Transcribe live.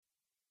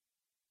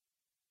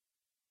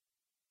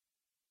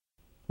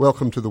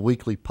Welcome to the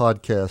weekly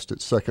podcast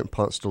at Second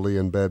Ponce de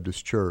Leon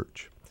Baptist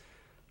Church.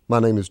 My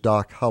name is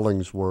Doc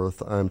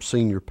Hollingsworth. I'm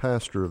senior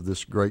pastor of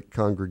this great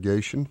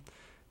congregation,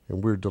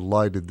 and we're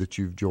delighted that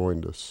you've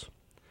joined us.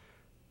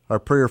 Our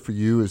prayer for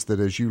you is that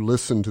as you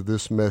listen to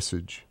this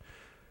message,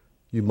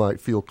 you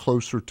might feel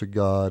closer to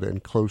God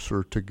and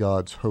closer to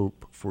God's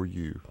hope for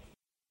you.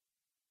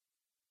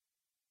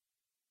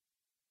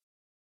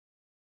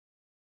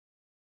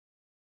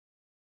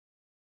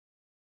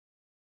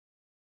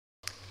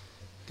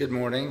 Good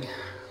morning.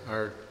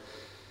 Our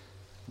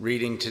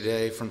reading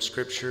today from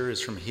Scripture is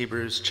from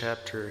Hebrews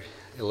chapter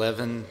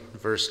 11,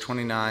 verse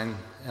 29,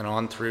 and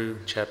on through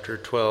chapter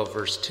 12,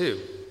 verse 2.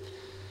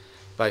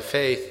 By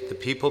faith, the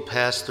people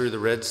passed through the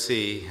Red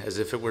Sea as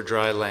if it were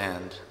dry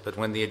land, but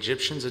when the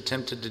Egyptians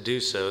attempted to do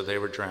so, they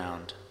were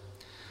drowned.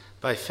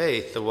 By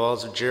faith, the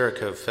walls of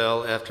Jericho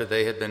fell after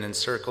they had been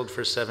encircled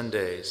for 7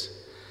 days.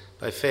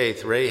 By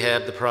faith,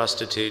 Rahab the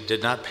prostitute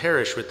did not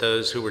perish with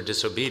those who were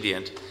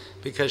disobedient,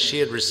 because she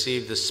had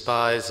received the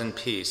spies in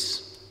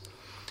peace.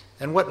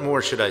 And what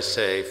more should I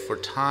say? For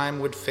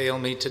time would fail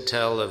me to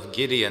tell of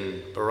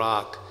Gideon,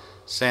 Barak,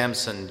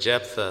 Samson,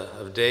 Jephthah,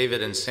 of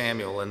David and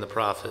Samuel and the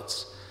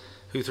prophets,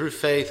 who through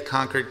faith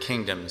conquered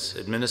kingdoms,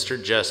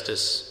 administered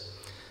justice,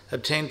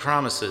 obtained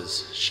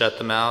promises, shut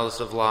the mouths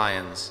of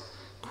lions,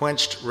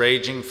 quenched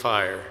raging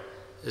fire,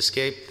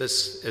 escaped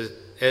the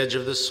edge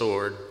of the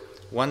sword,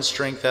 won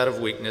strength out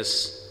of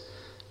weakness,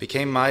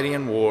 became mighty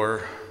in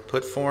war,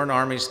 put foreign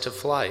armies to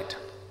flight.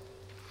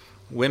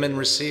 Women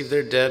received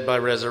their dead by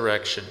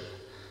resurrection.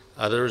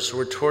 Others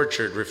were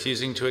tortured,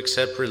 refusing to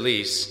accept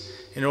release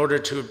in order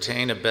to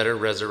obtain a better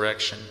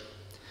resurrection.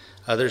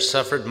 Others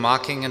suffered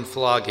mocking and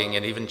flogging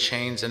and even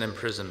chains and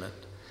imprisonment.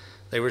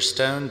 They were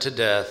stoned to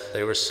death.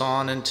 They were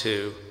sawn in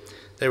two.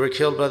 They were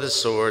killed by the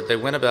sword. They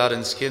went about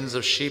in skins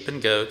of sheep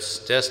and goats,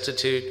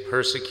 destitute,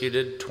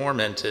 persecuted,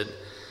 tormented,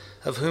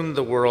 of whom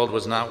the world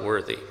was not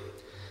worthy.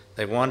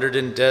 They wandered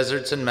in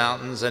deserts and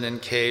mountains and in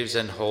caves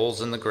and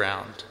holes in the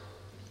ground.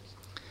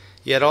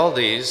 Yet all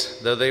these,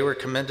 though they were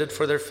commended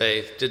for their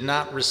faith, did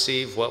not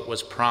receive what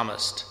was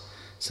promised,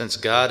 since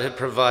God had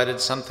provided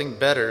something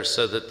better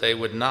so that they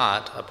would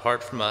not,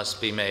 apart from us,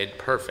 be made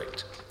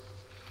perfect.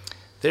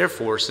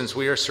 Therefore, since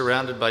we are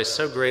surrounded by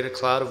so great a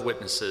cloud of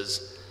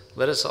witnesses,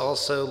 let us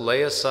also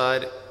lay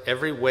aside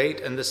every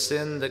weight and the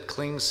sin that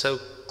clings so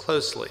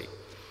closely,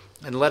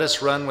 and let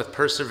us run with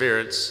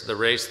perseverance the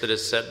race that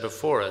is set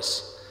before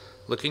us,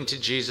 looking to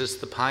Jesus,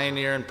 the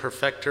pioneer and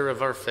perfecter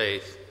of our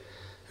faith,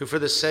 who for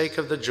the sake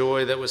of the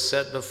joy that was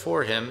set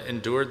before him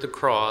endured the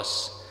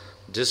cross,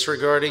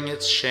 disregarding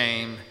its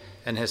shame,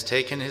 and has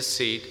taken his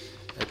seat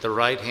at the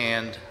right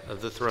hand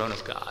of the throne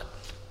of God.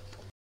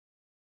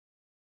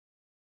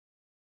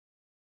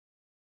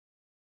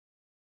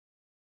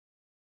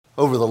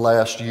 Over the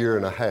last year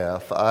and a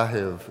half, I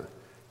have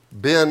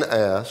been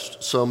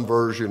asked some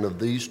version of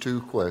these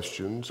two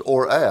questions,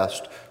 or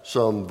asked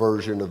some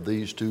version of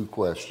these two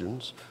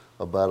questions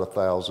about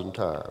 1,000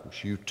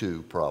 times. You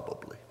too,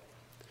 probably.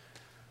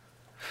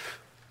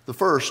 The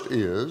first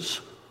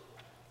is,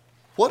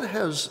 what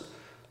has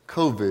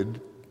COVID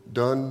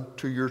done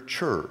to your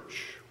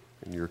church?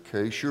 In your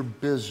case, your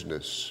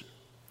business.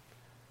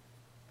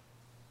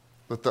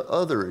 But the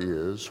other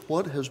is,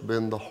 what has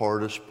been the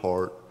hardest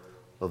part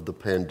of the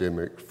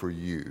pandemic for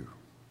you?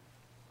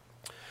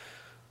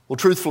 Well,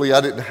 truthfully,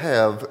 I didn't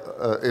have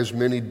as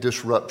many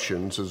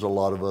disruptions as a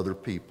lot of other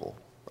people.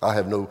 I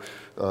have no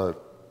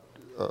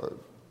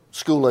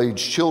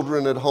school-age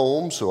children at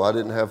home, so I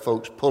didn't have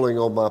folks pulling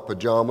on my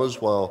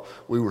pajamas while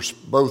we were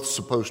both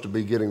supposed to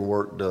be getting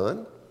work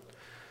done.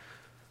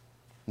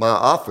 My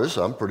office,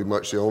 I'm pretty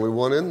much the only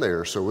one in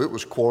there, so it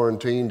was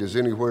quarantined as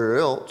anywhere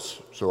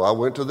else, so I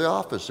went to the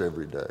office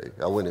every day.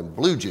 I went in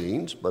blue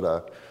jeans, but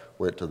I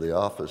went to the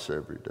office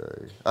every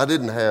day. I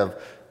didn't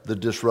have the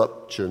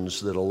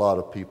disruptions that a lot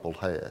of people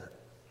had.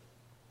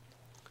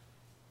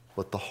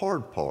 But the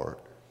hard part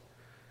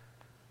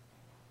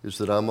is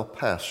that I'm a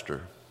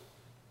pastor.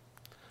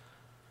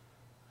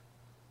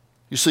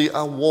 You see,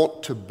 I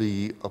want to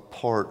be a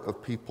part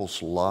of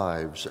people's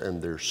lives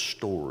and their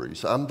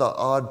stories. I'm the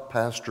odd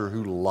pastor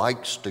who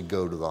likes to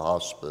go to the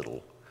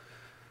hospital.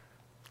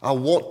 I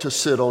want to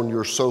sit on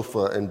your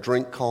sofa and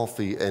drink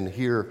coffee and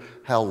hear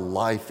how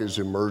life is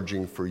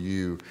emerging for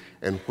you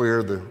and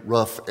where the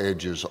rough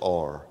edges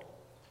are.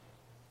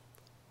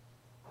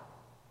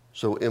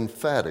 So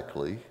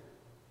emphatically,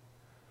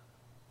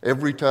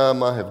 every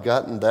time I have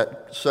gotten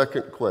that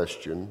second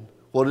question,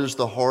 what is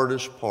the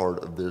hardest part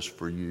of this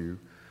for you?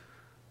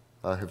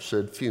 I have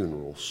said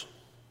funerals.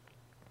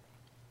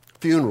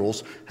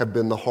 Funerals have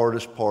been the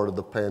hardest part of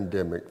the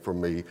pandemic for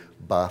me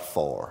by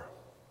far.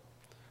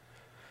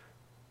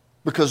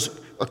 Because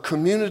a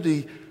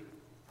community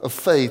of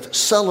faith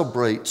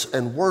celebrates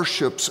and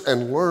worships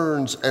and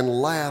learns and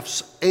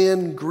laughs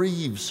and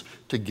grieves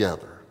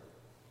together.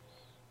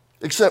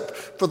 Except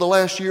for the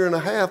last year and a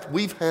half,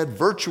 we've had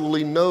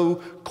virtually no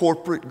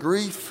corporate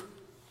grief.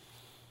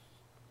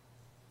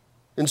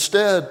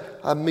 Instead,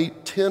 I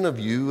meet 10 of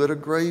you at a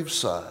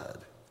graveside.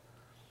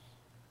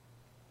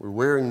 We're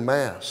wearing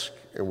masks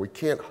and we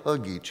can't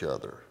hug each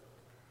other.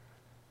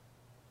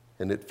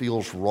 And it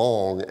feels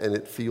wrong and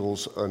it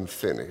feels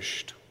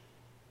unfinished.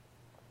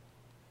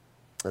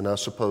 And I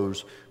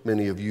suppose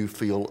many of you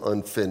feel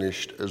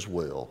unfinished as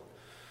well.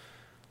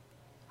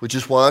 Which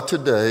is why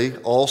today,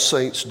 All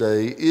Saints'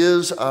 Day,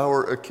 is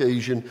our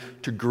occasion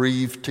to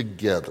grieve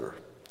together.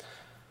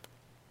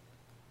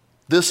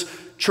 This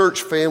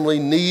church family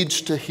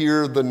needs to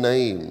hear the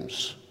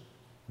names,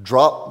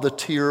 drop the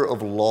tear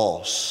of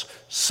loss,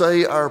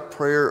 say our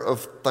prayer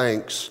of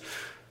thanks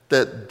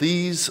that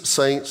these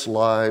saints'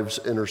 lives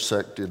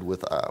intersected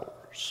with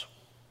ours.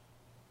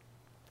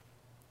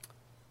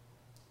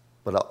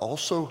 But I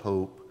also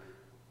hope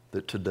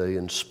that today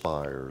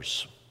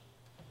inspires.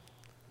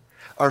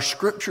 Our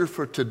scripture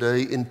for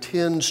today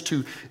intends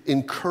to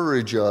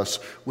encourage us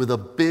with a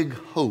big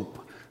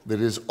hope that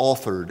is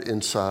authored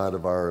inside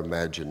of our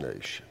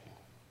imagination.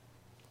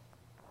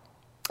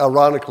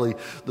 Ironically,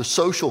 the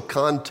social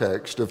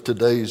context of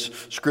today's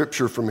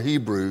scripture from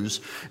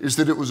Hebrews is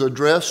that it was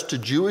addressed to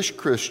Jewish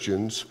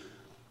Christians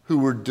who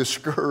were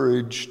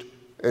discouraged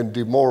and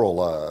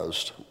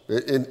demoralized.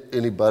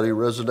 Anybody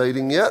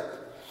resonating yet?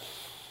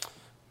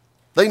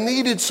 They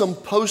needed some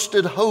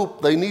posted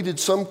hope. They needed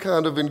some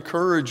kind of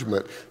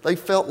encouragement. They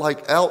felt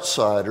like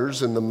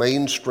outsiders in the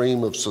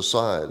mainstream of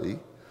society.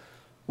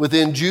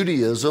 Within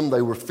Judaism,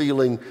 they were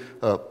feeling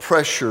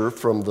pressure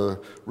from the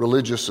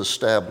religious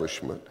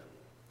establishment.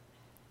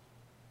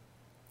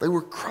 They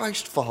were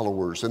Christ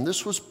followers, and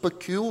this was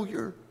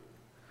peculiar.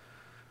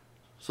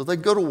 So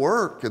they'd go to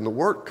work, and the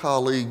work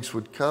colleagues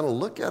would kind of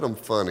look at them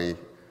funny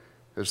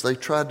as they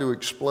tried to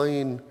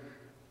explain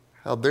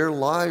how their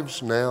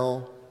lives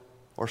now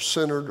are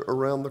centered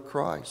around the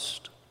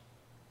Christ.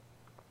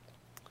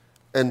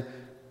 And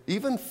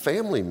even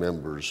family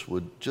members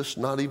would just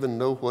not even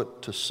know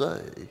what to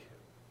say.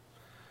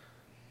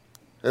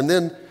 And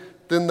then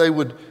they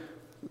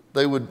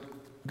would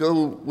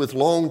go with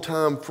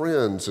longtime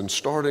friends and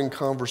start in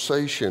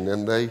conversation,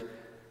 and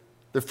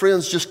the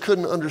friends just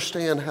couldn't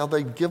understand how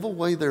they'd give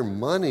away their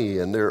money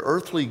and their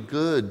earthly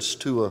goods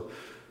to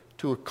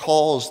a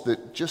cause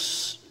that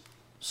just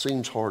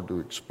seems hard to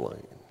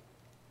explain.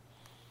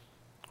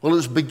 Well,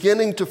 it's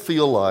beginning to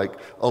feel like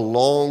a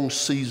long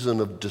season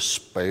of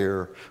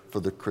despair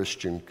for the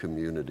Christian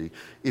community.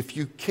 If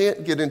you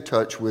can't get in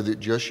touch with it,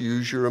 just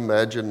use your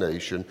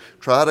imagination.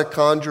 Try to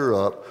conjure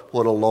up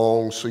what a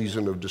long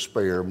season of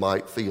despair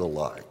might feel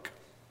like.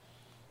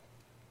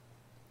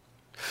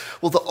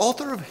 Well, the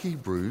author of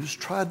Hebrews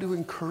tried to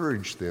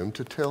encourage them,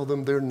 to tell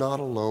them they're not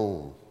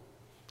alone.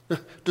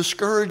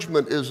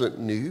 Discouragement isn't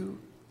new.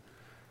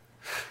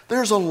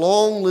 There's a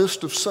long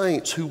list of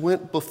saints who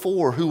went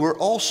before who were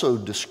also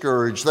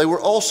discouraged. They were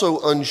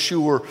also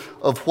unsure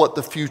of what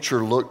the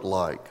future looked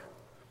like.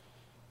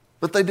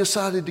 But they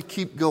decided to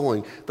keep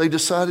going. They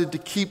decided to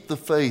keep the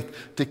faith,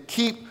 to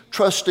keep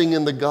trusting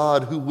in the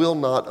God who will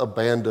not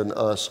abandon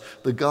us,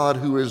 the God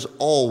who is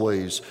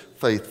always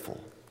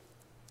faithful.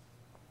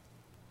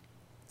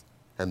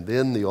 And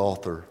then the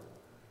author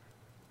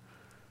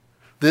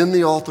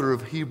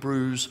of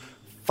Hebrews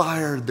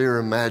fired their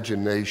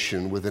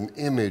imagination with an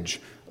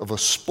image of a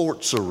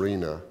sports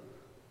arena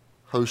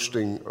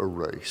hosting a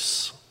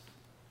race.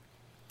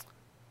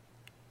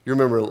 You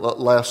remember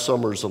last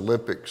summer's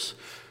Olympics,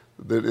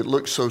 that it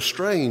looked so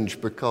strange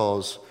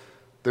because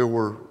there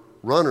were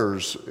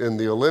runners in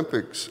the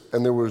Olympics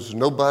and there was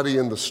nobody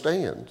in the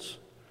stands.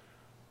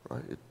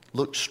 Right? It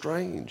looked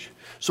strange.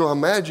 So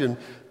imagine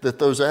that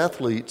those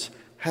athletes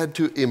had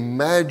to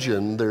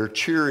imagine their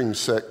cheering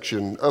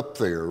section up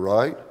there,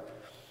 right?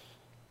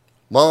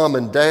 Mom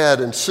and dad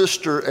and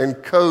sister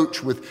and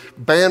coach with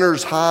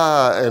banners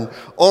high and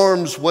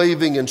arms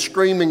waving and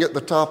screaming at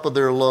the top of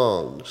their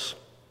lungs.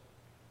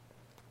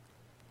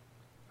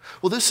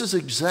 Well, this is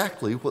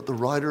exactly what the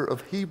writer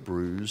of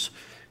Hebrews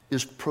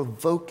is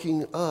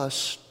provoking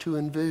us to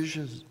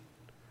envision.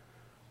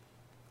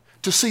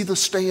 To see the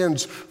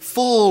stands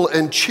full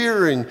and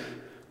cheering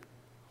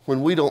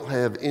when we don't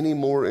have any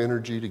more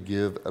energy to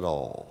give at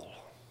all.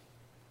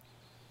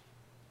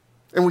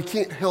 And we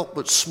can't help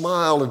but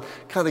smile and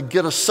kind of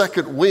get a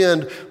second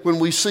wind when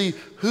we see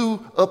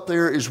who up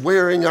there is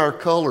wearing our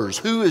colors,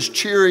 who is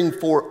cheering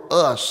for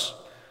us.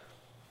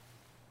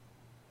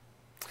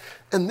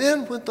 And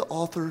then when the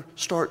author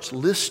starts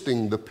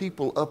listing the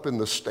people up in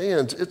the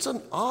stands, it's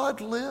an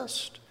odd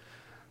list.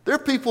 They're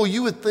people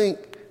you would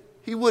think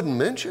he wouldn't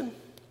mention.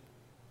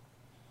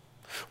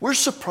 We're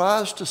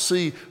surprised to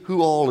see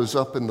who all is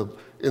up in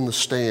the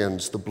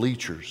stands, the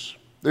bleachers.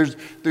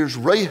 There's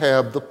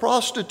Rahab the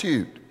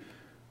prostitute.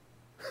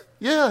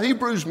 Yeah,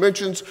 Hebrews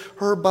mentions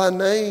her by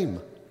name.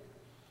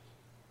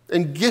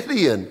 And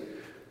Gideon,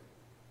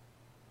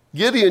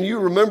 you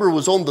remember,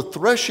 was on the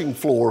threshing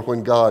floor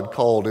when God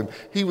called him.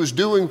 He was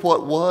doing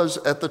what was,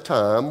 at the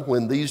time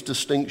when these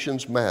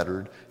distinctions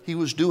mattered, he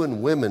was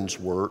doing women's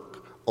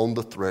work on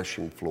the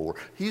threshing floor.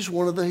 He's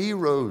one of the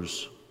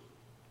heroes.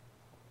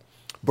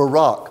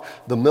 Barak,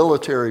 the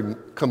military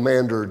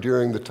commander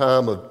during the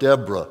time of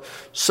Deborah.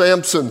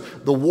 Samson,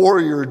 the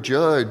warrior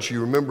judge,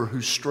 you remember,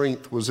 whose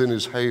strength was in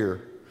his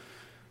hair.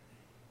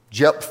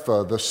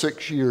 Jephthah, the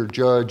 6-year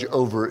judge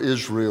over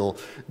Israel.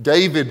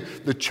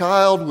 David, the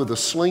child with a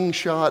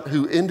slingshot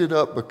who ended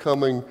up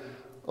becoming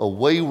a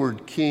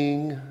wayward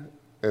king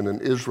and an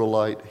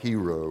Israelite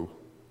hero.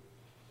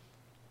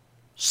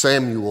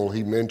 Samuel,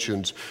 he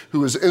mentions,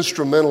 who was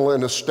instrumental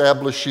in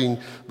establishing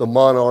the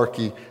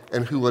monarchy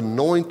and who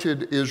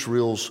anointed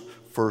Israel's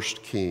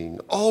first king.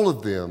 All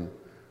of them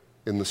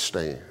in the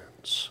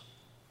stands.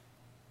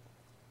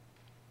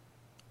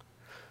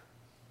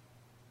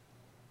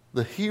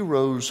 The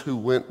heroes who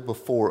went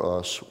before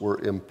us were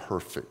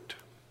imperfect.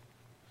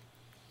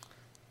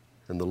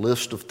 In the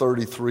list of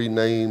 33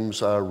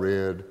 names I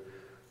read,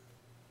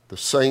 the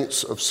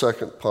saints of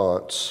Second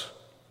Ponce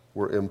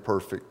were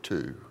imperfect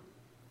too.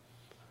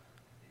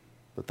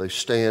 But they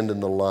stand in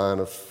the line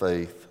of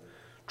faith,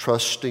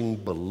 trusting,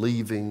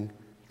 believing,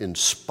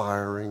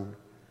 inspiring.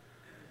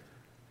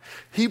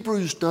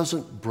 Hebrews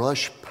doesn't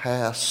brush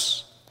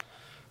past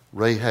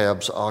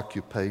Rahab's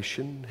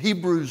occupation.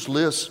 Hebrews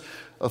lists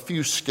a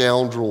few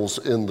scoundrels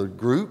in the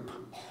group,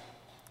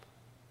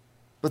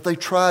 but they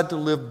tried to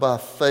live by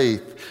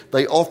faith.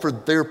 They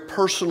offered their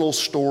personal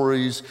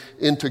stories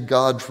into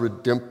God's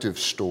redemptive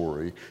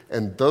story,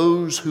 and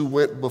those who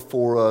went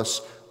before us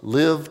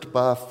lived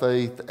by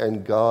faith,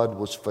 and God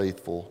was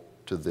faithful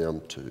to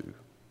them too.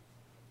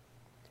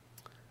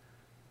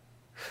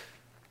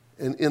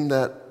 And in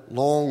that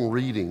long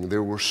reading,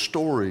 there were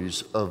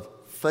stories of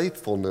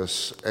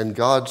faithfulness and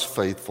God's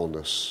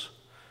faithfulness.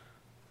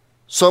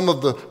 Some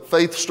of the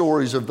faith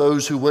stories of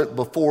those who went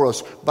before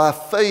us. By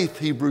faith,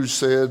 Hebrews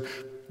said,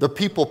 the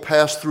people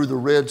passed through the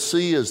Red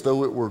Sea as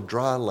though it were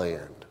dry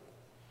land.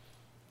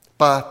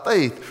 By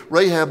faith,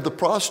 Rahab the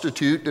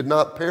prostitute did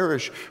not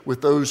perish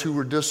with those who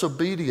were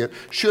disobedient.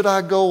 Should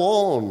I go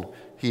on?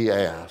 He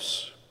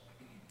asked.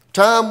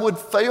 Time would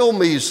fail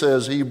me,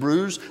 says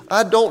Hebrews.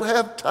 I don't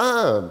have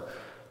time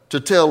to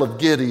tell of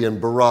Gideon,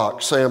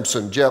 Barak,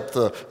 Samson,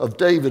 Jephthah, of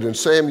David and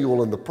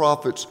Samuel and the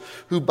prophets,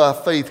 who by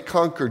faith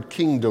conquered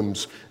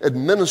kingdoms,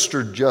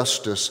 administered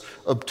justice,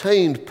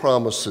 obtained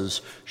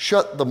promises,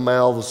 shut the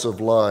mouths of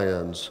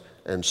lions,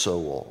 and so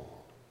on.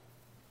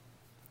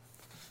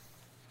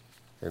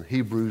 And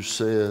Hebrews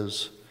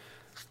says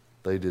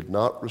they did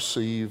not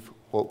receive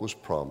what was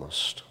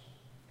promised.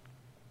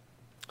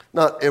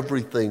 Not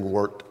everything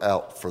worked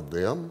out for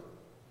them.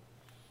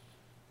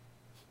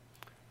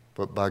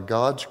 But by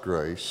God's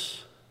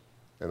grace,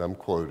 and I'm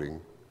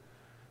quoting,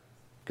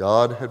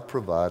 God had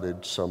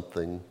provided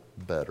something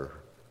better.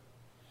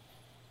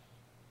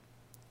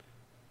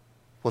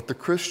 What the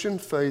Christian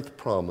faith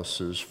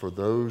promises for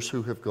those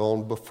who have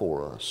gone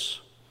before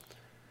us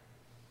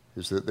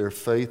is that their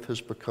faith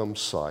has become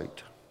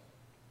sight.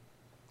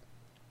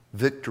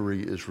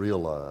 Victory is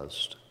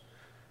realized.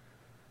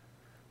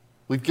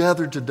 We've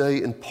gathered today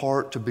in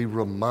part to be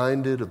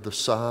reminded of the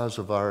size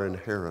of our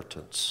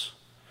inheritance.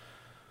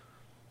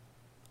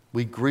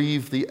 We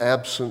grieve the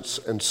absence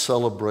and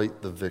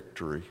celebrate the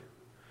victory.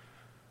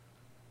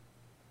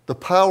 The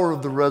power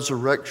of the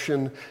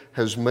resurrection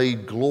has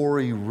made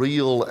glory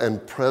real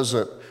and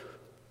present,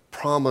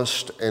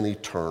 promised and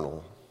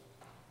eternal.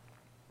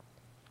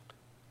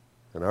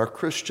 And our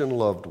Christian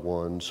loved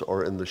ones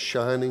are in the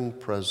shining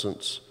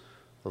presence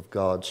of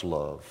God's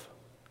love.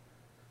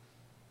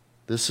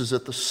 This is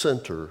at the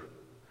center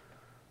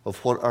of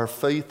what our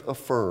faith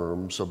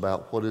affirms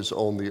about what is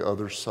on the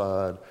other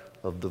side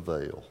of the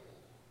veil.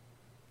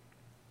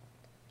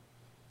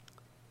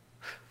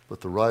 But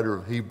the writer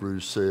of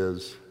Hebrews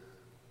says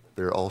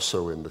they're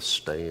also in the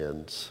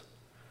stands.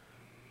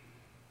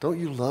 Don't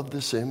you love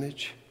this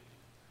image?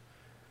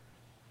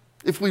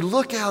 If we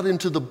look out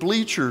into the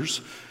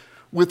bleachers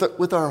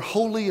with our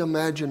holy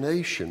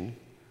imagination,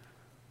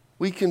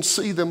 we can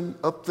see them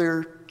up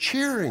there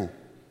cheering.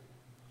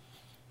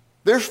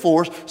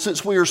 Therefore,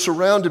 since we are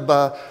surrounded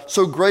by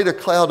so great a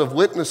cloud of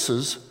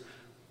witnesses,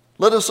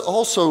 let us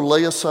also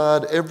lay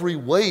aside every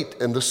weight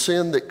and the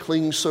sin that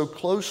clings so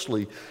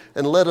closely,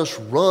 and let us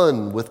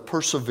run with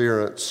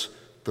perseverance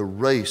the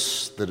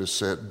race that is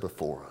set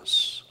before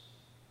us.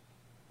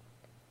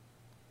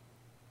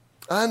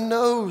 I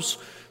know,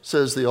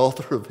 says the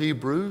author of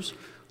Hebrews,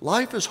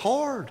 life is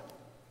hard.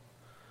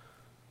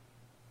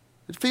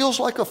 It feels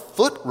like a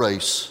foot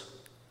race.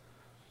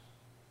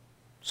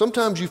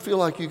 Sometimes you feel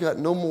like you got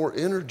no more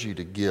energy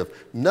to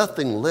give,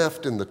 nothing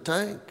left in the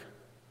tank.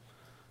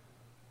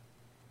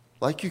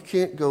 Like you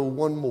can't go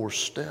one more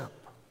step.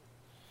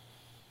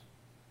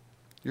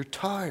 You're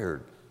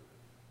tired.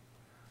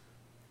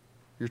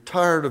 You're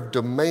tired of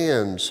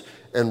demands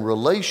and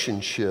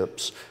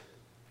relationships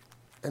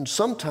and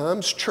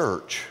sometimes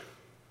church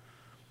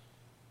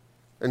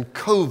and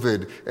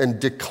COVID and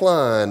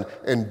decline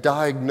and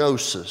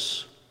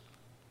diagnosis.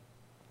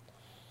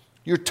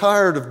 You're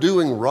tired of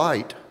doing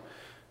right,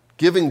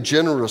 giving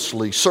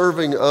generously,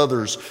 serving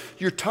others.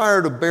 You're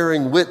tired of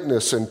bearing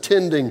witness and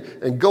tending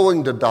and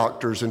going to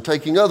doctors and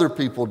taking other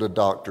people to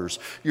doctors.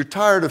 You're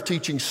tired of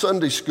teaching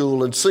Sunday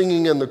school and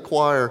singing in the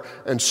choir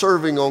and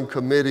serving on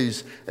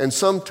committees. And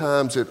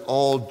sometimes it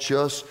all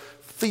just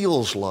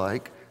feels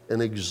like an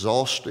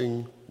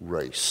exhausting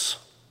race.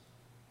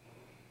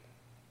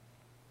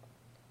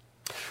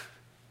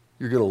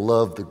 You're going to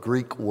love the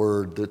Greek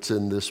word that's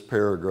in this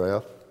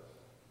paragraph.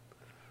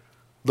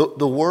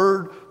 The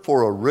word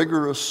for a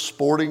rigorous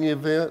sporting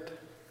event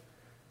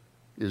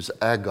is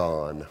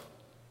agon.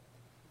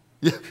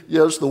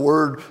 Yes, the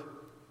word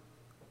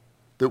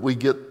that we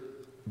get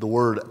the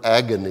word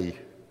agony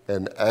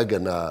and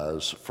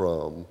agonize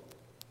from.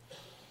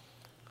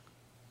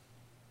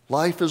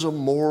 Life is a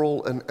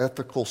moral and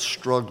ethical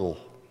struggle.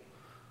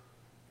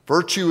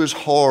 Virtue is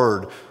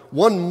hard.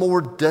 One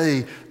more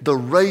day, the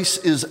race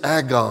is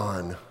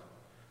agon.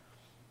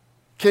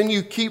 Can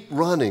you keep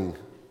running?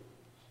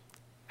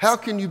 How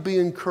can you be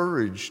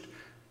encouraged?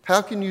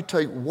 How can you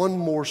take one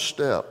more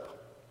step?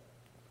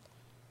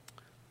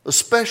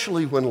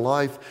 Especially when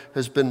life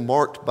has been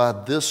marked by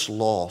this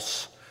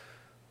loss,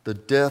 the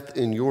death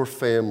in your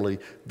family,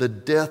 the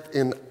death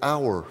in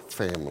our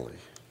family.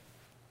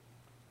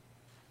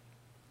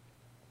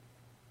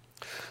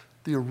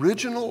 The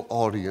original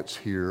audience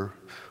here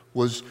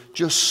was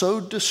just so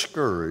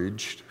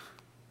discouraged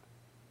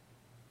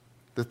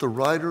that the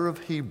writer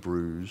of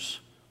Hebrews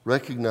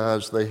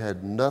recognized they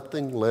had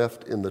nothing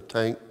left in the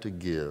tank to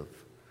give.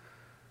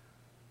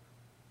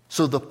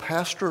 So the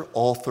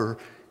pastor-author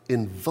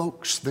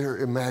invokes their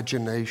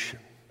imagination.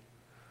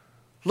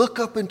 Look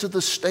up into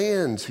the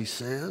stands, he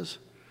says.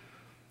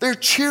 They're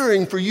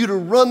cheering for you to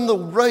run the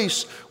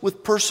race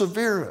with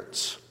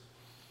perseverance.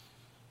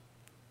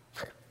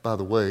 By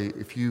the way,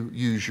 if you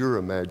use your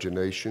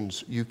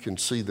imaginations, you can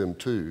see them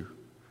too.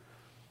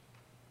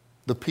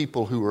 The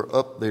people who are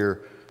up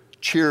there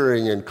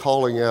cheering and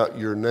calling out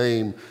your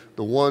name,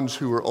 the ones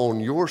who are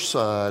on your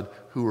side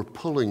who are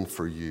pulling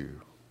for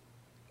you.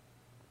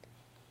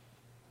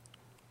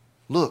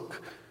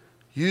 Look,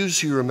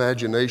 use your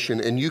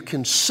imagination and you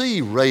can see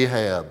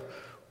Rahab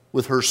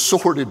with her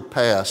sordid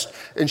past,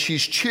 and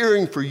she's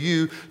cheering for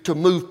you to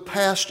move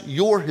past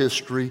your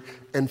history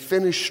and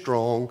finish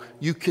strong.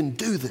 You can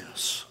do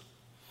this.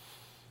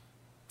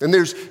 And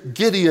there's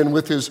Gideon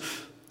with his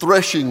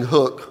threshing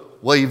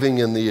hook waving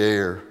in the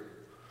air.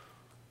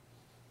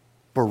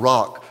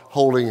 Barak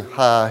holding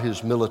high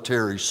his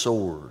military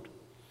sword.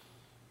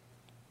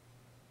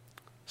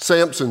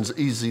 Samson's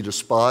easy to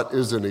spot,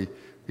 isn't he?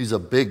 He's a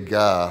big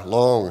guy,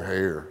 long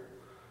hair.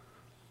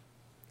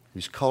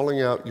 He's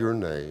calling out your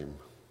name.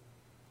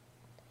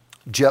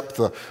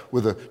 Jephthah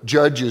with a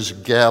judge's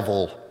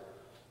gavel,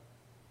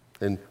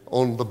 and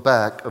on the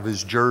back of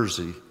his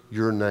jersey,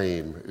 your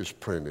name is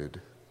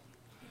printed.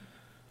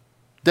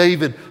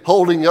 David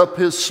holding up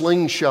his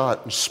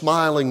slingshot and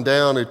smiling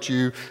down at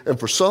you, and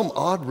for some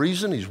odd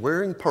reason, he's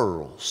wearing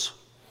pearls.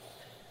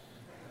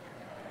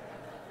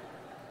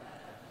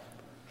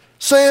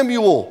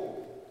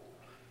 Samuel,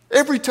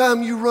 every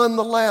time you run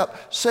the lap,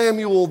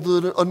 Samuel,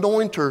 the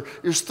anointer,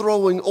 is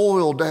throwing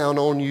oil down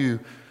on you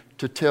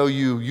to tell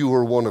you you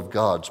are one of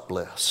God's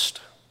blessed.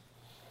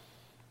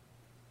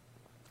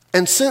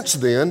 And since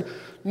then,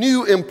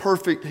 new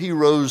imperfect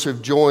heroes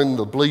have joined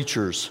the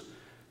bleachers.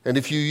 And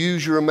if you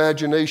use your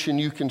imagination,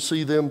 you can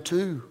see them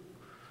too.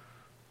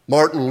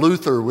 Martin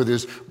Luther with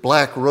his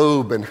black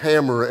robe and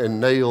hammer and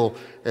nail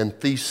and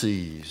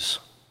theses.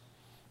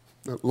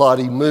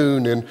 Lottie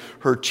Moon in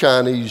her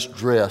Chinese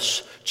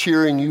dress,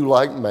 cheering you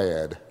like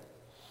mad.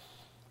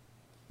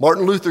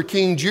 Martin Luther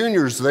King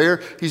Jr.'s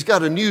there. He's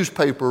got a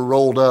newspaper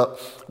rolled up,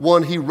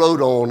 one he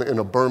wrote on in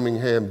a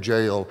Birmingham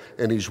jail,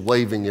 and he's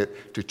waving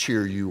it to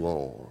cheer you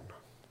on.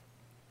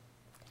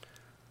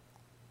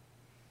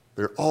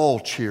 They're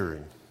all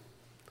cheering.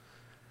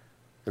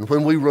 And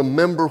when we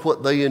remember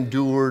what they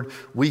endured,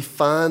 we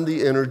find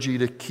the energy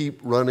to keep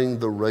running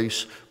the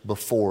race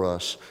before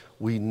us.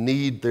 We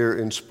need their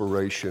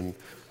inspiration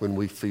when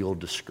we feel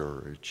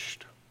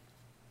discouraged.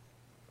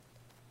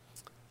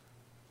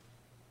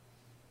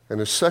 And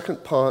as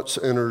Second Ponce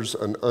enters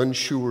an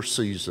unsure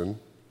season,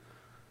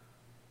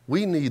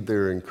 we need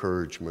their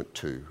encouragement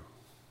too.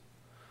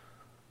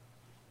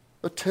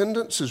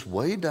 Attendance is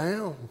way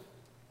down.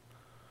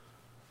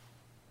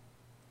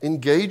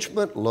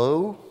 Engagement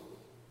low.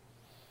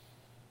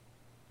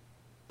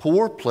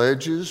 Poor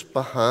pledges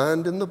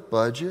behind in the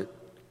budget.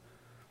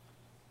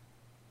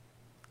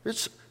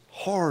 It's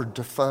hard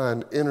to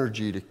find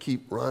energy to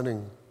keep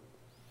running.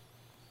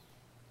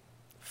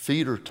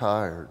 Feet are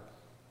tired,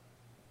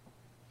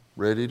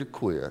 ready to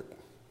quit.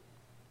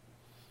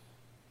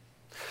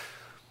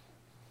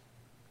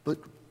 But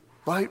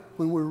right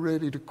when we're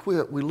ready to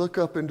quit, we look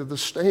up into the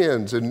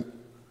stands and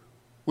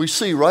we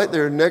see right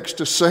there next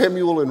to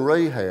Samuel and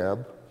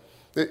Rahab,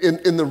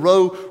 in the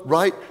row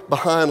right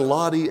behind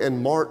Lottie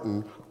and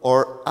Martin,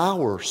 are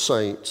our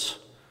saints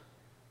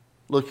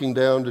looking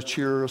down to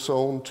cheer us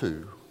on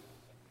too.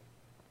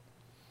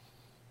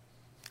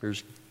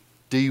 There's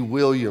Dee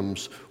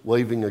Williams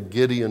waving a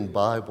Gideon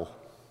Bible.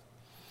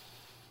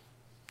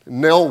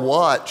 Nell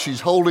Watt,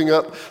 she's holding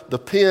up the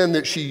pen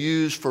that she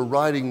used for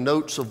writing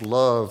notes of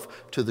love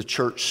to the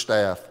church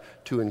staff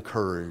to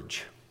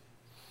encourage.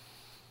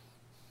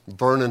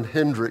 Vernon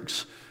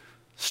Hendricks,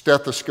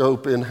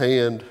 stethoscope in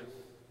hand.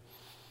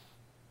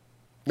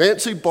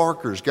 Nancy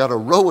Barker's got a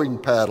rowing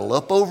paddle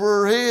up over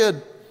her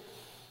head.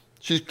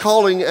 She's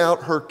calling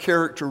out her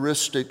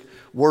characteristic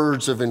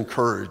words of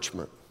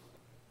encouragement.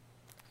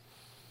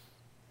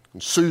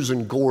 And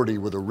Susan Gordy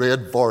with a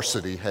red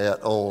varsity hat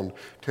on,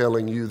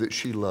 telling you that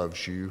she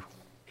loves you.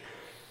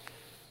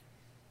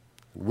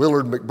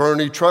 Willard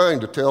McBurney trying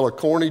to tell a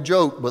corny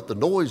joke, but the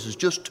noise is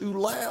just too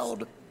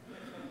loud.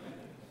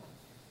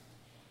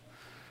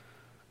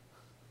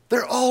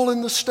 They're all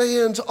in the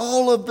stands,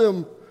 all of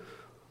them.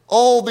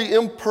 All the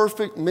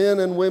imperfect men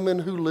and women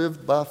who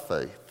lived by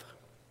faith.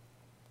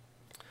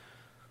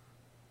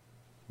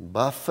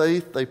 By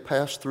faith, they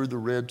passed through the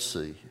Red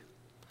Sea.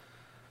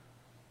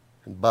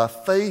 And by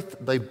faith,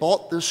 they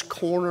bought this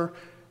corner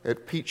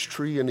at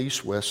Peachtree in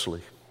East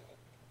Wesley.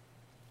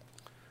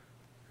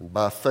 And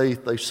by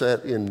faith, they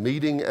sat in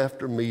meeting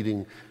after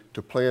meeting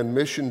to plan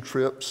mission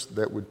trips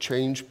that would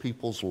change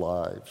people's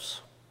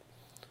lives.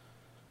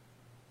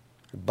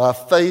 And by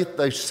faith,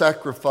 they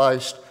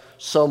sacrificed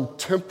some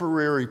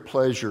temporary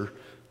pleasure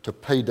to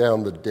pay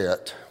down the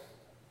debt.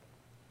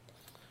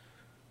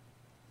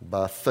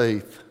 By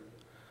faith,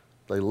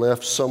 they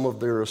left some of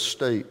their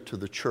estate to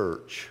the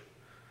church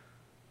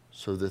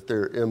so that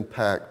their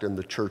impact in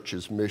the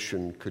church's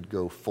mission could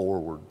go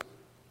forward.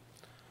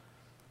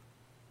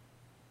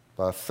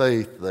 By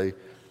faith, they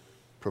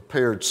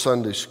prepared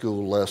Sunday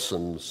school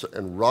lessons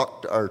and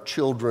rocked our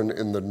children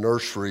in the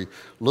nursery,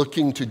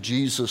 looking to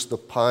Jesus, the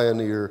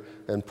pioneer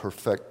and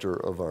perfecter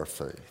of our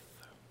faith.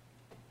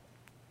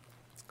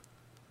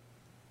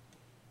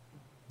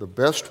 The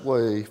best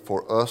way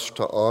for us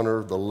to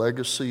honor the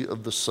legacy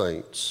of the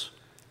saints,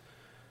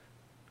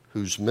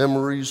 whose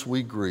memories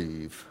we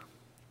grieve,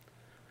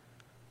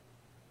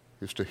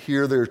 is to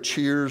hear their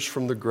cheers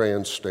from the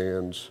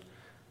grandstands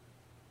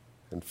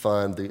and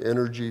find the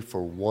energy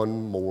for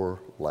one more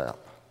lap.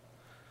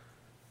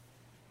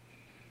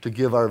 To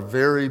give our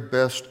very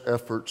best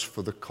efforts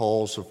for the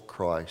cause of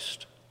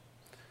Christ.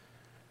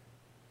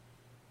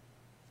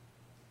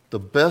 The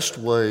best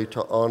way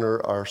to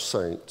honor our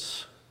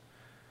saints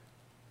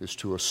is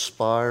to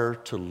aspire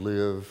to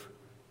live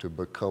to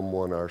become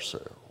one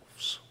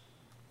ourselves.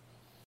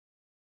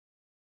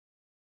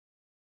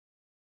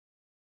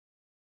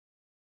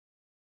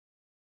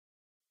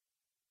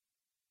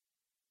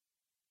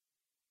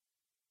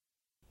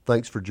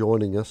 Thanks for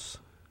joining us.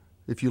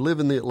 If you live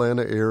in the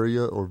Atlanta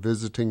area or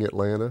visiting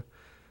Atlanta,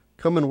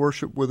 come and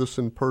worship with us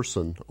in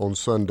person on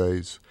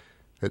Sundays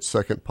at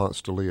Second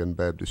Ponce de Leon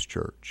Baptist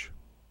Church.